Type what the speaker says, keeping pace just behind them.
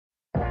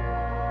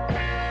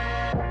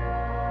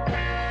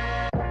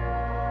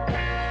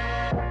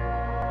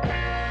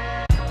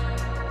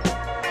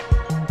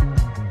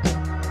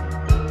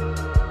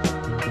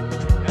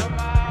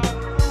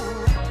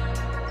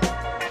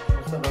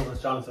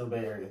Jonathan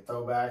Bay Area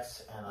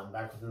Throwbacks, and I'm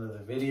back with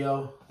another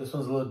video. This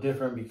one's a little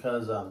different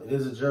because it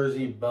is a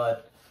jersey,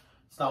 but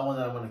it's not one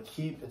that I'm going to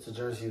keep. It's a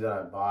jersey that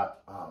I bought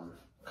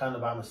kind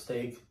of by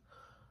mistake.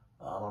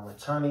 I'm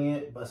returning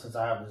it, but since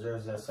I have the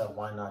jersey, I said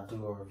why not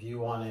do a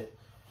review on it.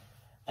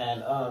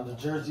 And the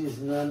jersey is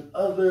none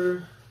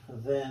other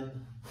than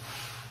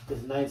this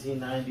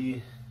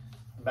 1990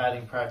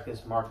 batting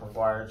practice Mark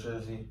McGwire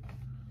jersey.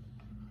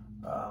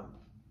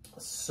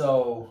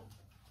 So,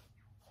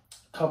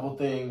 couple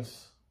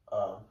things.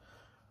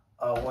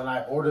 When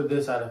I ordered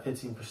this, I had a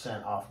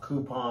 15% off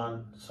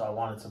coupon, so I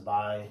wanted to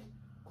buy.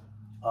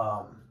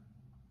 Well,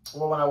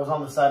 when I was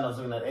on the site and I was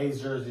looking at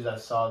A's jerseys, I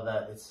saw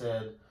that it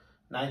said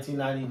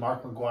 1990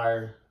 Mark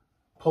McGwire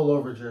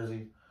pullover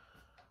jersey.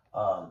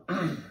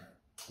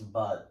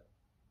 But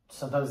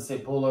sometimes it say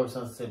pullover,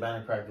 sometimes it say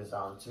batting practice.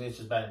 To me, it's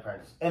just batting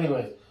practice.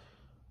 Anyways,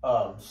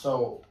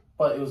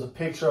 but it was a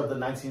picture of the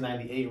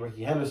 1998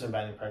 Ricky Henderson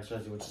batting practice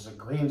jersey, which is a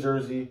green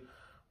jersey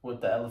with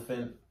the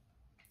elephant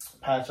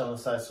patch on the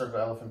side, circle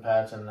elephant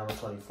patch, and number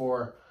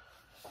 24.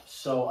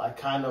 So I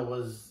kind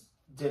of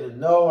didn't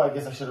know. I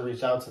guess I should have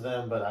reached out to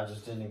them, but I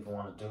just didn't even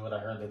want to do it. I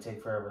heard they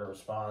take forever to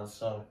respond.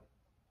 So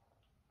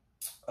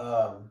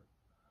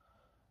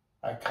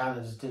I kind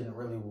of just didn't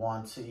really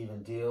want to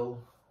even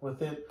deal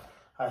with it.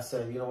 I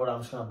said, you know what,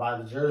 I'm just going to buy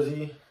the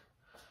jersey.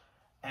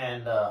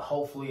 And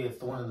hopefully it's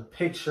the one in the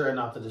picture and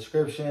not the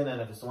description. And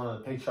if it's the one in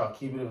the picture, I'll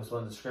keep it. If it's the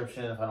one in the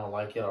description, if I don't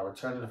like it, I'll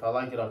return it. If I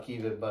like it, I'll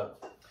keep it. But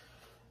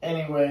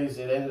anyways,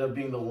 it ended up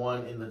being the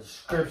one in the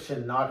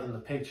description, not in the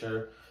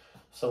picture.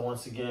 So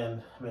once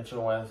again,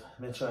 Mitchell and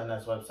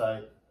Ness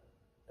website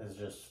is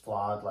just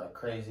flawed like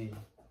crazy.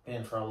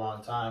 Been for a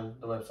long time.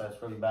 The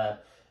website's really bad.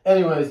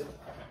 Anyways,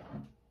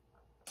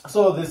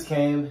 so this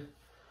came.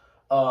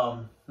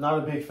 Not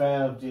a big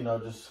fan of,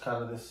 just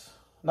kind of this.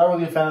 Not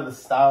really a fan of the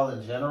style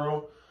in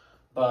general,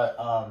 but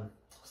I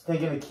was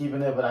thinking of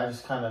keeping it, but I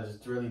just kind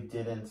of really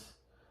didn't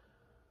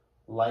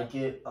like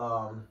it.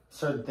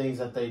 Certain things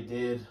that they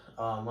did.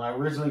 When I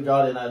originally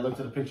got it and I looked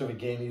at a picture of a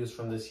game used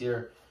from this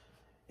year,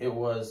 it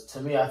was,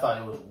 to me, I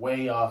thought it was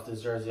way off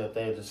this jersey, that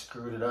they had just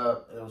screwed it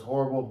up. It was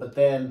horrible. But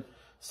then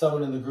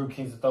someone in the group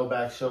Kings of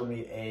Throwback showed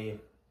me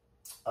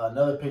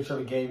another picture of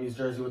a game used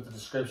jersey with the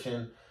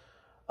description.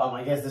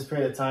 I guess this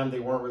period of time, they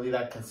weren't really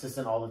that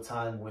consistent all the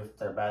time with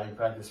their batting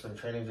practice spring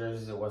training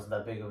jerseys. It wasn't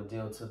that big of a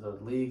deal to the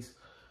leagues,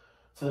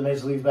 to the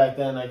major leagues back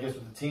then, I guess,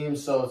 with the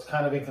teams. So it's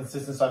kind of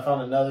inconsistent. So I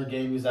found another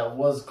game use that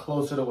was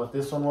closer to what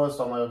this one was.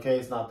 So I'm like, okay,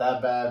 it's not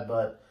that bad.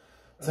 But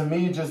to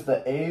me, just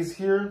the A's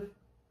here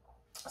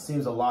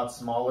seems a lot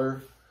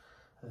smaller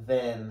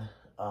than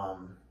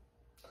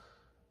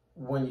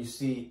when you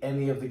see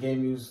any of the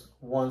game use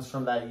ones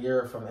from that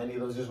year, from any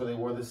of those years where they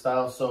wore this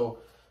style. So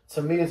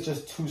to me, it's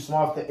just too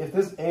small. If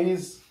this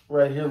A's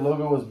right here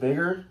logo was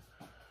bigger,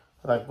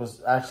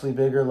 was actually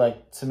bigger,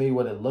 to me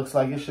what it looks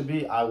like it should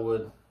be, I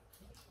would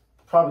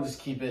probably just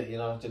keep it,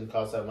 it didn't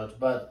cost that much.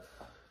 But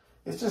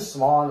it's just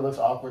small and it looks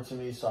awkward to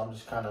me, so I'm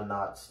just kind of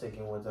not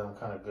sticking with it. I'm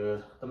kind of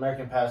good. The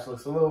American patch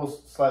looks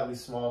slightly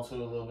small too,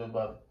 a little bit,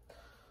 but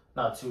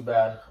not too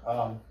bad.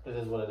 It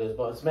is what it is.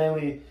 But it's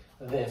mainly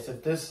this.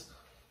 If this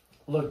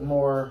looked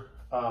more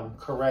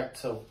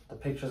correct to the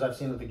pictures I've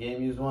seen of the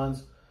game used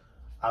ones,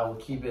 I would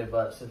keep it,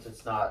 but since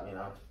it's not,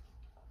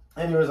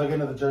 Anyways, I'll get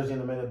into the jersey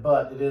in a minute,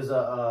 but it is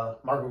a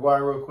Mark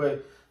McGwire real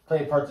quick.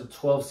 Played parts of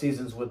 12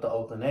 seasons with the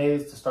Oakland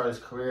A's to start his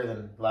career,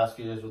 then the last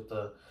few years with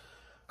the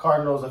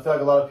Cardinals. I feel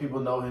like a lot of people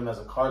know him as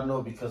a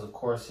Cardinal because, of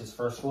course, his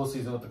first full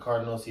season with the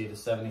Cardinals, he had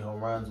 70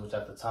 home runs, which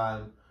at the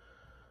time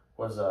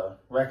was a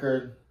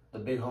record. The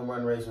big home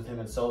run race with him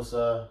and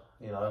Sosa,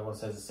 everyone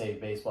says it saved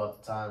baseball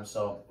at the time.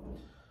 So,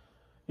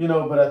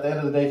 but at the end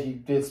of the day, he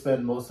did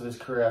spend most of his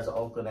career as an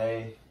Oakland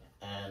A,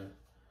 and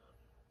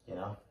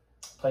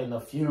played in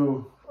a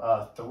few,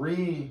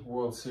 3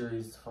 World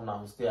Series, if I'm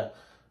not mistaken.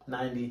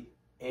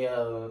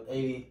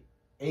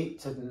 88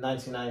 to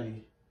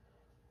 1990.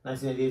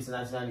 1988 to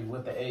 1990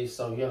 with the A's.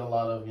 So he had a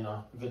lot of,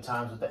 good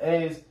times with the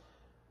A's.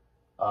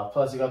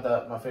 Plus, he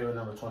got my favorite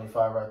number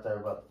 25 right there.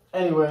 But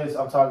anyways,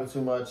 I'm talking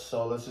too much,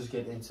 so let's just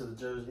get into the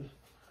jersey.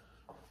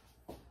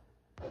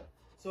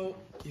 So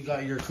you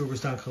got your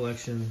Cooperstown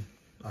Collection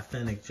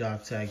authentic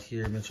jock tag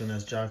here, Mitchell and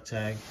Ness jock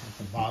tag at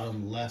the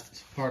bottom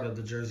left part of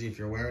the jersey. If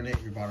you're wearing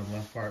it, your bottom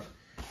left part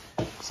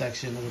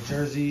section of the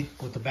jersey.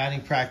 With the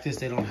batting practice,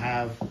 they don't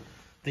have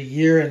the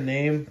year and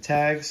name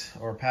tags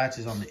or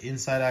patches on the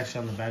inside,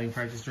 actually, on the batting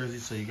practice jersey.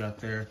 So you got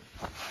there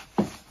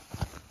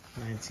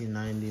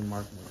 1990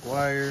 Mark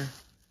McGwire.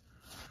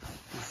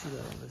 You see that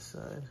on this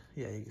side?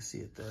 Yeah, you can see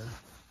it there.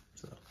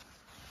 So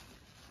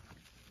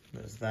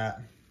there's that.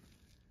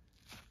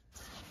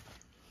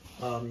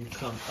 You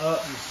come up,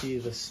 you see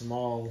the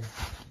small,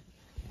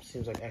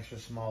 seems like extra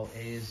small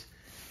A's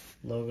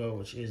logo,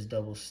 which is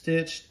double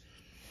stitched.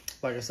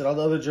 Like I said, all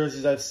the other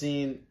jerseys I've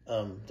seen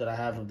that I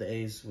have of the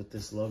A's with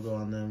this logo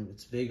on them,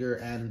 it's bigger,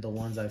 and the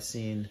ones I've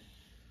seen,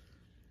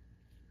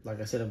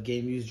 like I said, of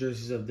game used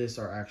jerseys of this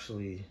are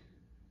actually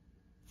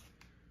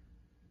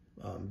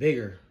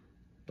bigger.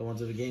 the ones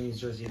of the gaming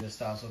jersey in this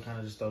style, so it kind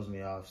of just throws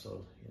me off.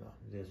 So, you know,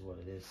 it is what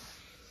it is.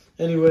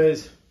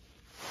 Anyways,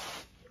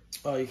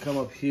 you come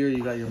up here,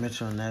 you got your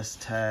Mitchell and Ness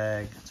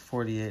tag. It's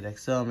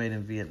 48XL, made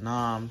in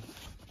Vietnam.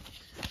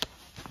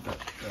 Got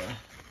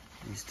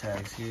these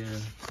tags here.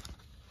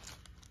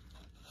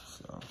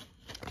 So,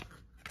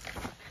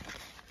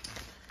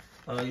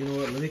 you know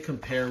what? Let me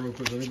compare real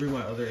quick. Let me bring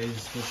my other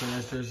A's Mitchell and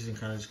Ness jerseys and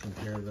kind of just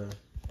compare the.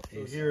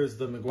 So here's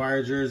the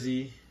McGwire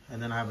jersey,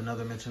 and then I have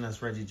another Mitchell and Ness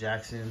Reggie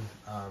Jackson.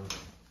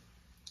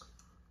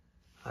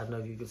 I don't know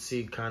if you can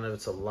see, kind of,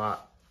 it's a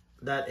lot.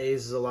 That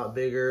A's is a lot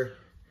bigger.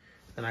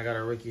 Then I got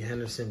a Ricky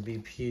Henderson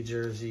BP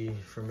jersey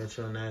for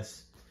Mitchell and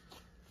Ness.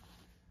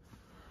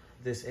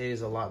 This A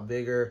is a lot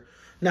bigger.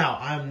 Now,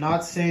 I'm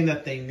not saying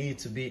that they need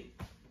to be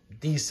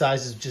these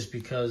sizes just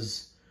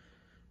because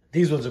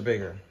these ones are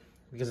bigger.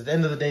 Because at the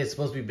end of the day, it's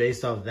supposed to be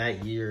based off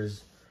that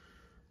year's,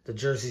 the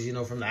jerseys, you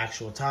know, from the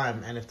actual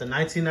time. And if the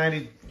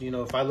 1990, you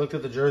know, if I looked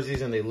at the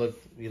jerseys and they look,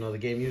 you know, the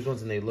game used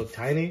ones and they look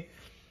tiny,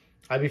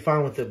 I'd be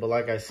fine with it. But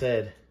like I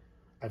said,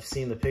 I've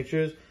seen the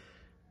pictures.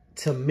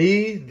 To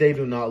me, they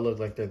do not look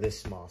like they're this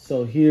small.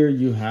 So here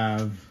you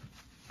have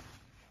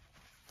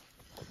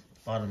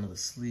bottom of the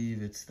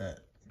sleeve. It's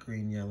that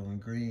green, yellow,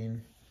 and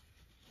green.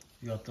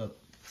 You got the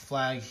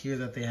flag here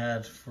that they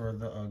had for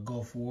the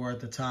Gulf War at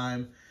the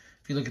time.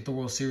 If you look at the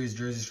World Series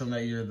jerseys from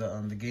that year,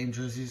 the game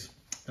jerseys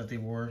that they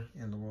wore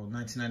in the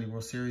 1990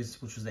 World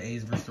Series, which was the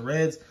A's versus the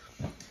Reds,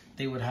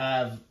 they would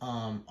have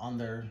on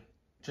their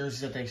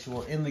jerseys that they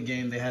wore in the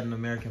game, they had an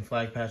American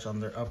flag patch on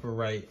their upper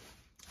right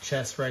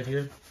chest right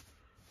here,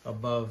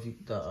 above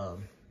the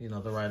you know,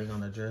 the writing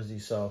on their jersey.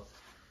 So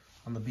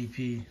on the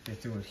BP, they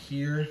threw it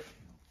here.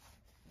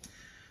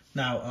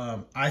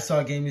 Now, I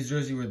saw a game used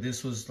jersey where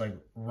this was like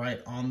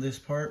right on this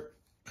part,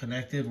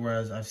 connected,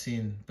 whereas I've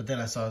seen, but then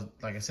I saw,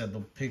 like I said,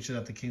 the picture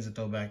that the Kings of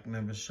Throwback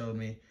members showed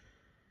me,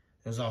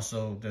 there's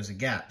a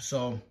gap.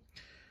 So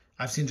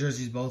I've seen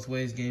jerseys both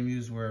ways, game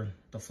used, where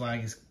the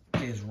flag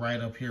is right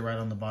up here, right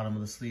on the bottom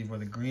of the sleeve where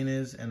the green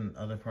is, and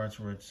other parts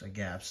where it's a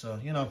gap. So,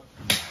 you know,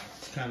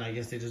 it's kind of, I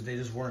guess they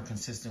just weren't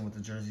consistent with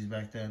the jerseys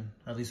back then,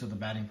 at least with the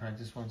batting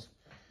practice ones.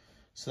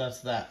 So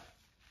that's that.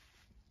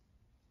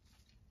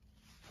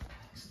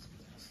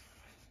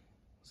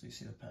 So you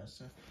see the patch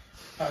there.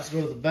 All right, let's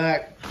go to the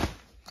back.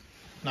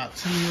 Not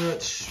too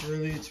much,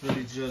 really. It's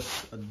really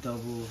just a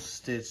double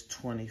stitch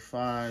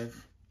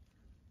 25.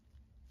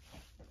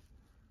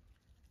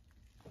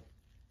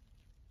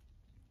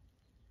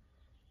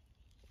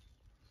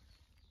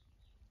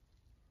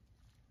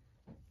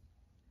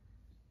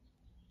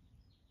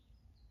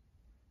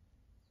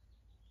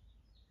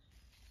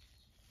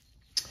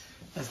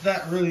 That's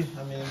that, really.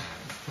 I mean,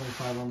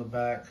 25 on the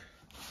back.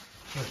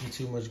 Nothing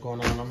too much going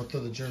on. I'm gonna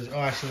throw the jersey. Oh,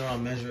 actually, no, I'll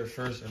measure it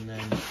first and then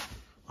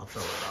I'll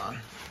throw it on.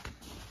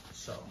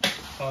 So,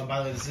 oh, by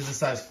the way, this is a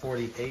size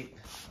 48.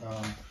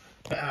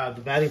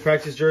 The batting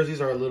practice jerseys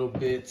are a little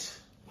bit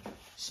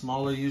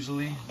smaller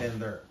usually than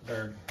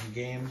their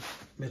game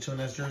Mitchell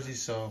and Ness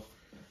jerseys. So,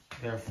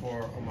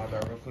 therefore, oh my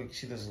bad, real quick. You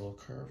see there's a little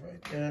curve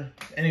right there.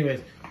 Anyways,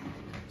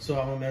 so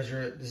I'm gonna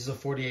measure it. This is a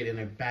 48 in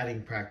a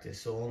batting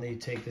practice. So only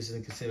take this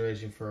into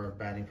consideration for a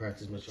batting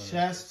practice Mitchell and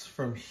Ness. Chest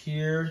from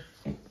here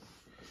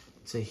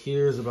to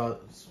here is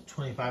about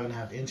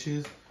 25.5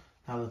 inches.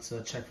 Now let's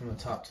check from the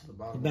top to the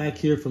bottom. Back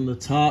here from the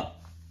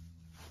top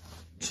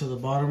to the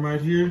bottom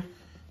right here,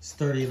 it's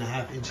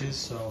 30.5 inches.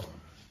 So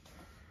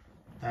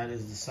that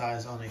is the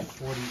size on a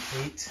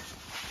 48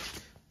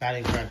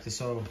 batting practice.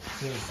 So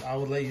I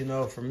would let you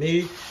know, for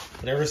me,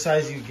 whatever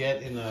size you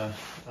get in a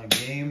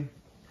game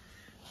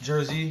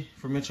jersey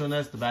for Mitchell and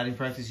Ness, the batting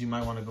practice, you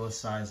might want to go a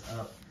size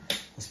up,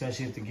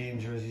 especially if the game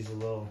jersey is a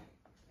little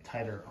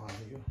tighter on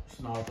you.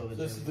 So now I'll throw the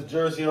jersey. This is the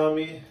jersey on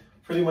me.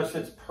 Pretty much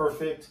fits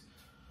perfect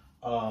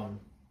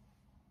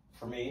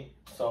for me.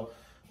 So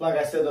like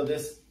I said though,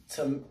 this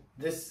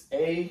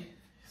A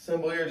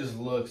symbol here just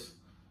looks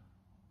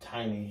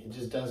tiny. It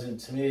just doesn't,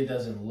 to me, it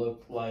doesn't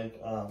look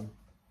like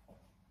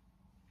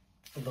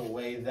the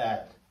way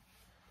that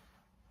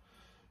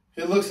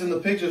it looks in the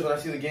pictures when I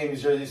see the game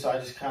jersey. So I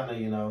just kind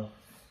of, you know,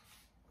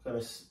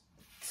 gonna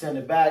send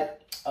it back.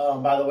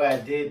 By the way, I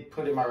did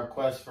put in my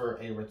request for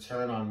a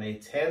return on May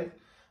 10th.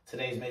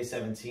 Today's May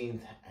 17th,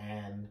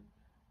 and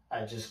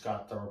I just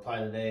got the reply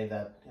today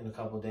that in a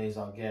couple of days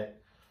I'll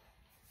get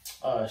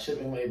a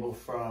shipping label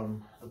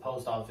from the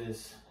post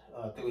office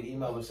through an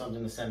email or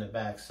something to send it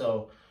back.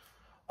 So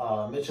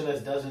Mitchell and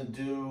Ness doesn't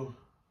do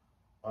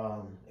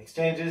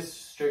exchanges,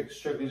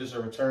 strictly just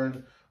a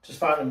return. Just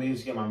fine with me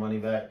to get my money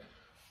back.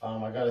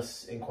 I gotta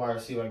inquire,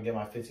 see if I can get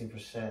my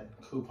 15%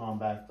 coupon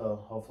back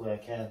though. Hopefully I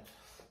can.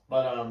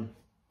 But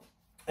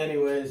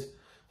anyways,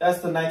 that's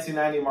the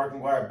 1990 Mark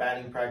McGwire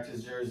batting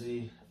practice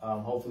jersey.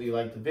 Hopefully you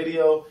liked the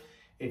video.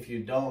 If you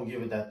don't,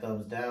 give it that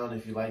thumbs down.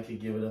 If you like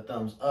it, give it a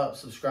thumbs up.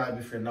 Subscribe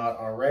if you're not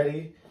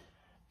already.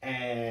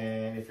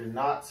 And if you're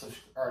not,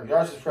 or if you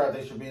are subscribed,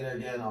 thanks for being there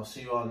again. I'll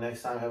see you all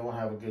next time. Everyone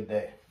have a good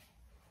day.